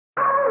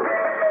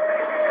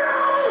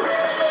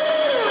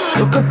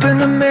Look up in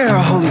the mirror,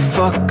 holy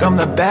fuck, I'm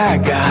the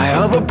bad guy.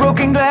 Of a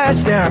broken glass,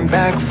 staring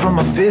back from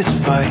a fist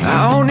fight.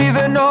 I don't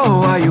even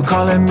know why you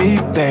calling me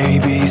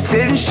baby.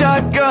 Sitting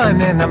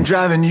shotgun and I'm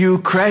driving you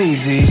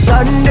crazy.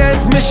 Sudden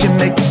death mission,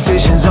 make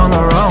decisions on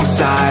the wrong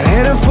side.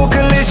 Heading for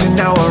collision,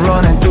 now we're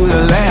running through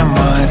the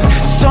landmines.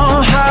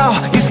 Somehow,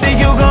 you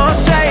think you're gonna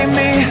save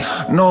me?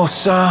 No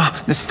sir,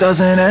 this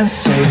doesn't end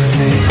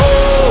safely.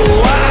 Oh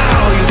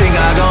wow, you think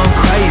I've gone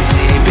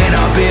crazy. Been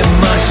a bit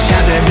much,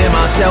 haven't been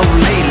myself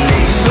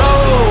lately.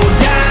 Slow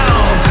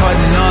down,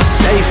 cutting off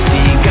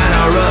safety. Got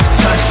a rough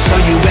touch, so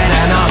you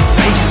better not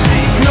face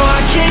me. No,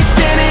 I can't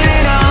stand it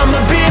and I'm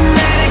a bit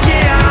manic.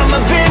 Yeah, I'm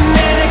a bit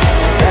manic.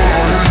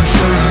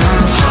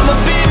 I'm a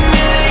bit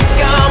manic,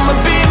 I'm a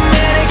bit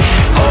manic.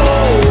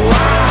 Oh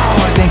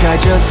wow, I think I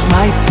just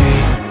might be.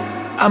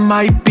 I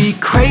might be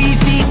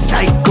crazy,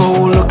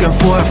 psycho, looking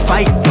for a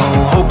fight though.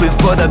 Hoping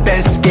for the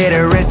best, get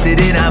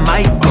arrested and I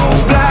might go.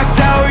 Blacked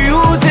out,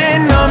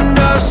 using,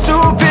 under,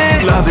 stupid.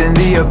 Loving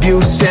the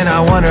abuse and I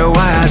wonder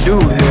why I do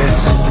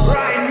this.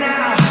 Right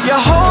now, you're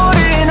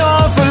holding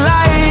on for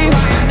life.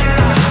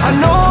 I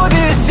know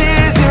this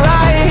isn't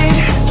right,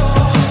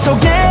 so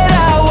get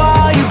out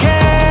while you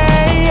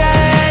can.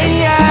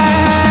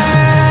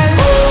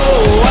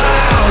 Oh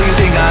wow, you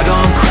think I've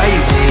gone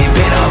crazy.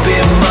 Been a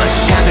bit much,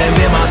 haven't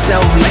been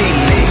myself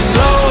lately.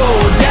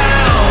 Slow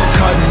down,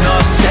 cutting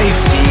off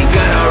safety.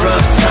 Got a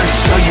rough touch,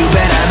 so you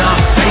better not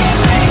face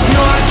me.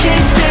 No, I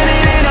can't stand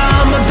it and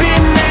I'm a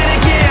bit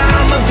manic. Yeah,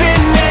 I'm a bit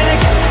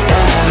manic.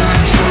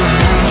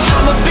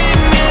 I'm a bit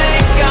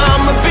manic,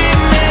 I'm a bit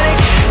manic.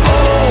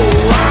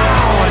 Oh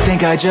wow, I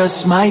think I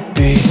just might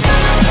be.